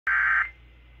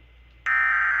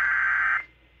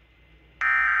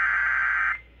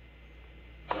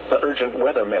urgent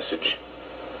weather message.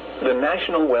 The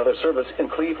National Weather Service in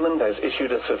Cleveland has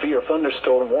issued a severe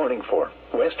thunderstorm warning for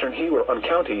western Huron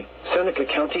County, Seneca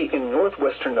County in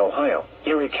northwestern Ohio,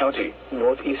 Erie County,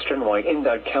 northeastern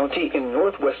Wyandotte County in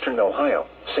northwestern Ohio,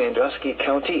 Sandusky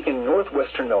County in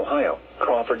northwestern Ohio,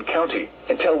 Crawford County,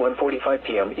 until 1:45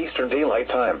 p.m. Eastern Daylight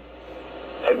Time.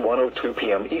 At 1:02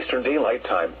 p.m. Eastern Daylight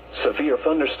Time, severe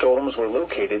thunderstorms were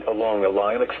located along a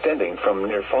line extending from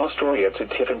near Fostoria to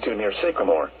Tiffin to near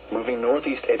Sycamore, moving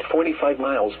northeast at 45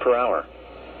 miles per hour.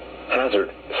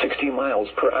 Hazard, 60 miles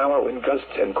per hour wind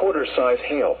gusts and quarter-size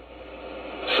hail.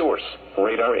 Source,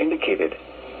 radar indicated.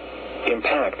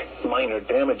 Impact, minor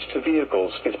damage to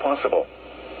vehicles is possible.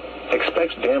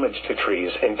 Expect damage to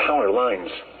trees and power lines.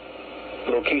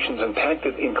 Locations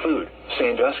impacted include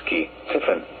Sandusky,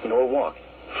 Tiffin, Norwalk,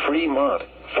 Fremont,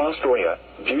 Fostoria,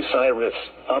 Bucyrus,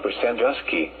 Upper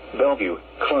Sandusky, Bellevue,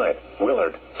 Clyde,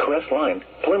 Willard, Crestline,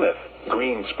 Plymouth,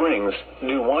 Green Springs,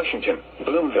 New Washington,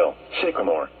 Bloomville,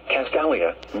 Sycamore,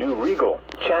 Castalia, New Regal,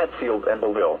 Chatfield, and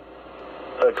Belleville.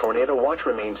 A tornado watch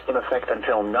remains in effect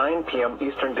until 9 p.m.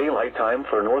 Eastern Daylight Time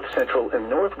for north central and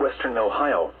northwestern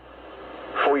Ohio.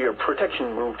 For your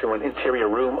protection, move to an interior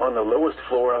room on the lowest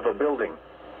floor of a building.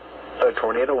 A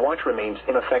tornado watch remains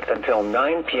in effect until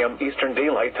 9 p.m. Eastern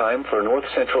Daylight Time for north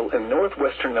central and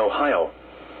northwestern Ohio.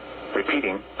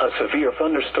 Repeating, a severe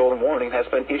thunderstorm warning has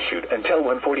been issued until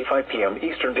 1:45 p.m.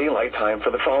 Eastern Daylight Time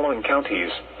for the following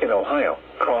counties in Ohio: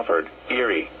 Crawford,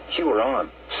 Erie,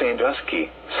 Huron, Sandusky,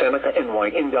 Seneca, and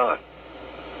Wyandotte.